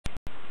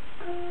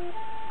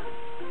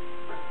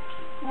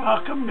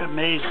Welcome to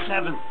May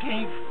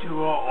 17th,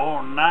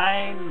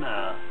 2009,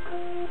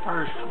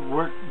 first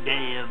work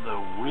day of the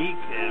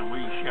week, and we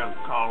shall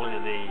call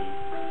it a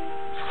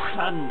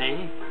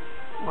Sunday.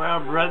 Well,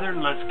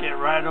 brethren, let's get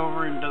right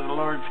over into the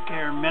Lord's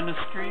Care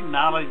Ministry.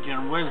 Knowledge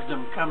and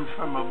wisdom comes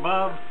from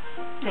above.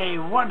 Day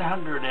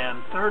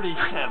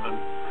 137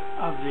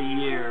 of the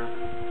year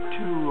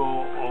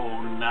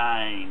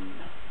 2009.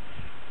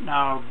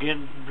 Now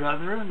again,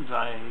 brethren,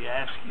 I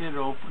ask you to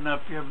open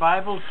up your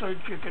Bible so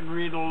that you can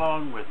read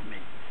along with me.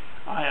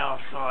 I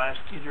also ask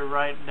you to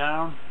write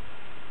down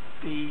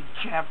the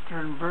chapter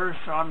and verse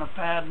on a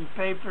pad and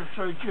paper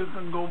so that you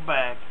can go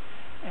back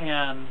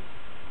and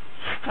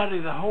study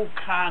the whole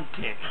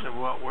context of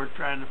what we're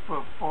trying to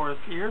put forth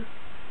here.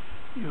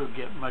 You'll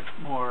get much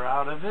more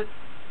out of it.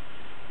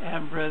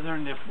 And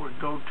brethren, if we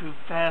go too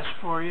fast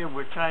for you,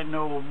 which I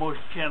know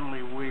most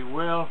generally we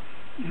will,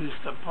 use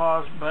the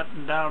pause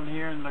button down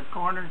here in the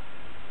corner,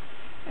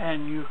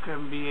 and you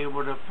can be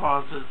able to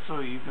pause it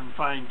so you can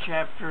find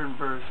chapter and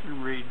verse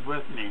and read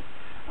with me.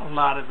 A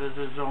lot of it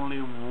is only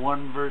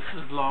one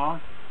verses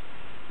long.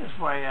 That's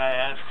why I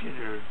ask you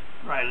to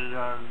write it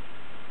on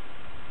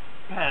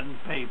pad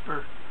and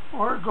paper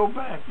or go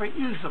back, but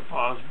use the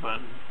pause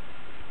button,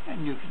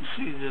 and you can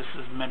see this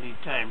as many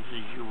times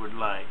as you would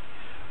like.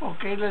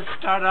 Okay, let's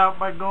start out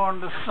by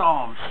going to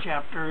Psalms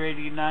chapter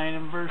 89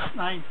 and verse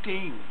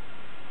 19.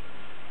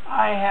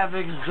 I have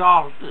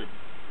exalted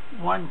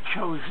one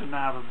chosen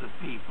out of the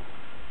people.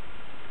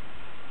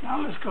 Now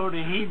let's go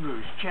to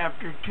Hebrews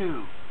chapter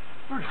 2,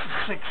 verses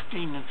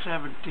 16 and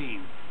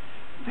 17.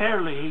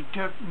 Verily he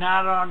took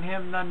not on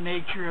him the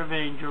nature of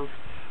angels,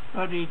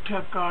 but he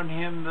took on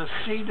him the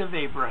seed of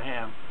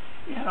Abraham.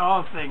 In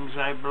all things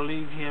I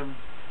believe him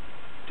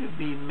to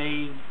be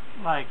made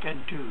like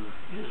unto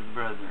his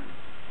brethren.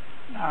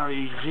 Now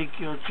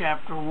Ezekiel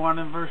chapter 1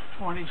 and verse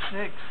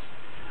 26.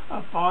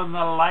 Upon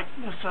the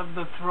likeness of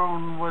the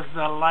throne was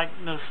the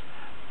likeness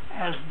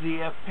as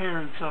the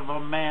appearance of a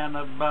man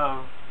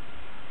above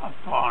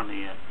upon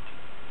it.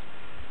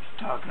 It's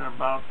talking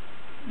about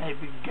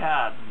maybe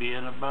God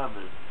being above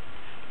it.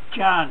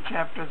 John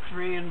chapter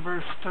 3 and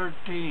verse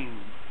 13.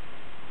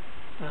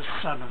 The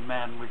Son of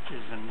Man which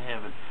is in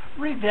heaven.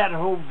 Read that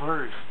whole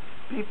verse.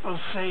 People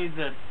say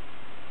that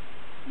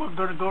we're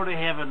going to go to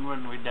heaven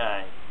when we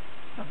die.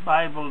 The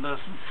Bible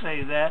doesn't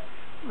say that.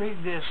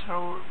 Read this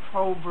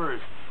whole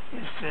verse.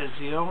 It says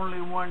the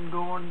only one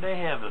going to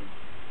heaven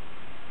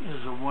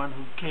is the one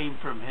who came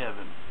from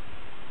heaven.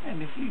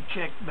 And if you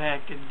check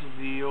back into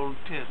the Old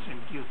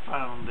Testament, you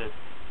found that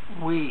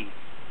we,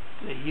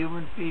 the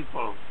human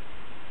people,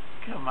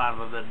 come out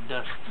of the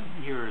dust of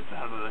the earth,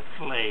 out of the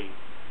clay.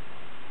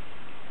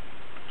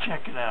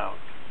 Check it out.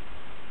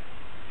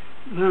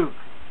 Luke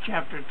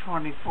chapter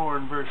 24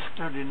 and verse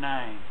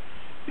 39.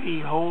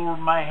 Behold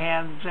my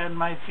hands and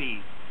my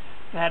feet,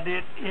 that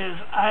it is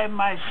I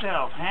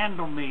myself.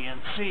 Handle me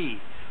and see,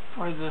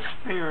 for the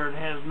Spirit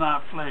has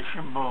not flesh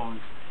and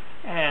bones,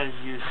 as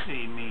you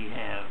see me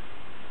have.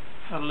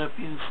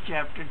 Philippians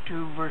chapter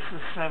 2,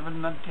 verses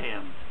 7 and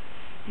 10.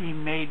 He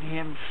made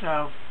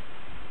himself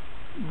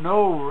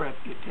no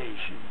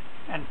reputation,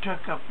 and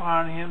took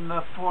upon him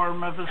the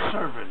form of a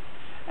servant,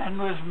 and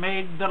was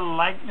made the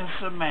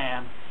likeness of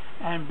man,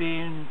 and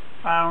being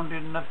found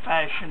in the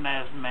fashion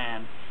as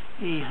man,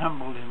 he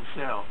humbled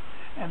himself,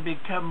 and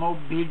become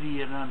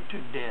obedient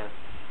unto death,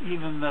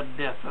 even the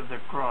death of the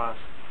cross.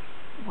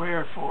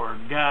 Wherefore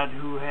God,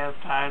 who hath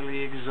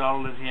highly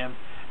exalted him,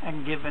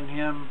 and given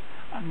him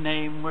a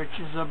name which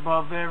is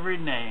above every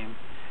name,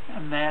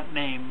 and that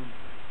name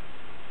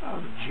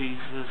of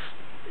Jesus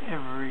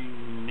every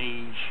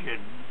knee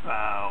should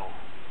bow.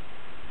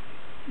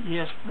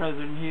 Yes,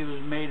 brethren, he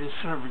was made a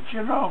servant.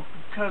 You know,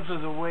 because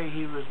of the way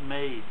he was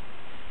made,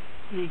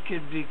 he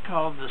could be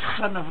called the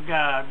Son of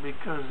God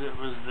because it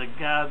was the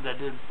God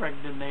that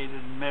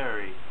impregnated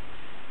Mary,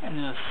 and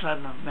the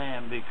Son of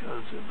Man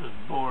because it was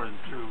born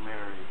through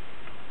Mary.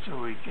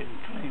 So he can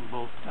claim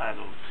both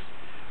titles.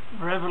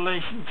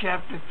 Revelation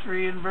chapter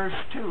 3 and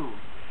verse 2.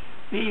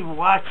 Be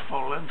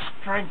watchful and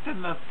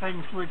strengthen the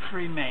things which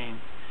remain,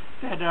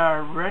 that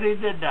are ready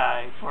to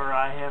die, for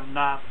I have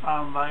not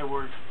found thy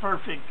works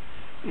perfect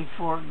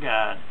before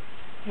God.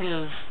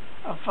 His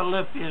a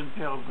Philippian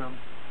pilgrim,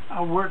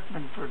 a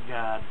workman for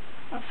God,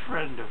 a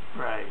friend of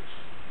Christ.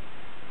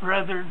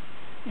 Brethren,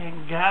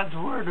 in God's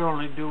word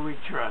only do we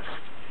trust,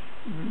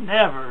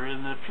 never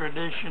in the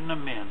tradition of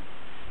men.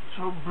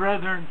 So,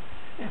 brethren,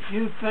 if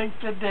you think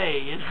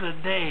today is the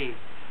day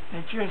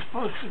that you're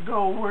supposed to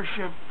go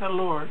worship the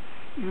Lord,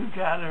 you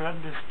got to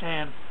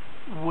understand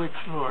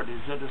which Lord.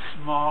 Is it a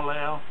small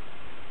L?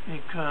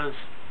 Because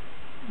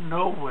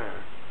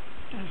nowhere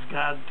does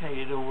God tell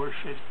you to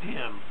worship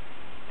him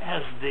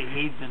as the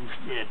heathens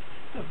did.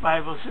 The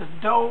Bible says,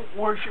 don't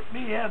worship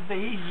me as the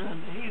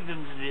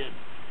heathens did.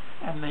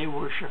 And they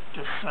worshiped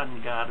the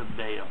sun god of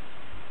Baal.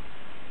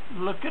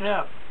 Look it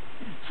up.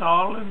 It's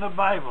all in the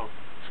Bible.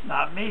 It's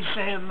not me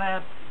saying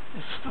that.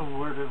 It's the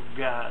Word of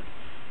God.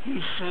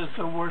 He says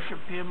to worship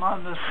him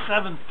on the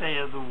 7th day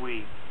of the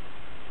week,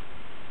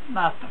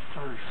 not the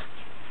first.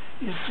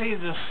 You see,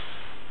 the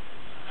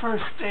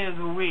first day of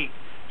the week,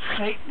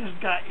 Satan has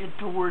got you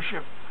to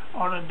worship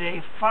on a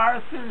day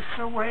farthest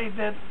away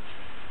than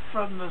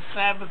from the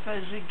Sabbath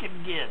as he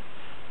can get.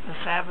 The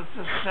Sabbath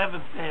is the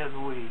seventh day of the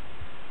week.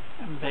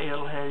 And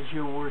Baal has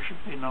you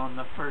worshiping on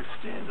the first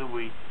day of the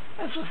week.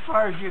 That's as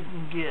far as you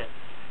can get.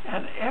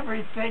 And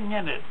everything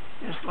in it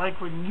is like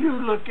when you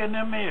look in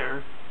a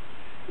mirror,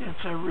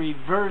 it's a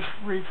reverse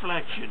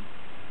reflection.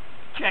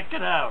 Check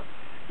it out.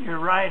 Your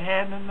right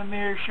hand in the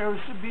mirror shows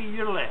to be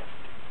your left.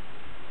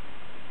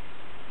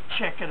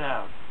 Check it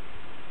out.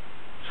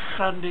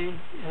 Sunday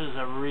is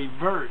a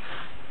reverse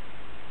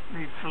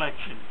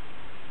reflection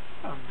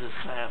of the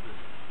Sabbath.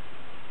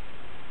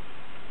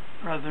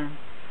 Brethren,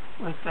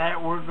 with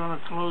that, we're going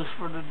to close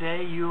for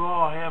today. You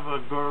all have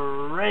a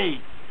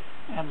great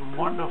and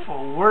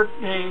wonderful work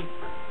day.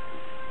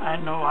 I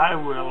know I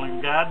will,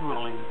 and God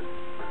willing,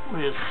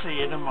 we'll see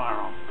you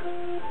tomorrow.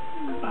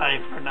 Bye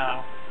for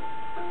now.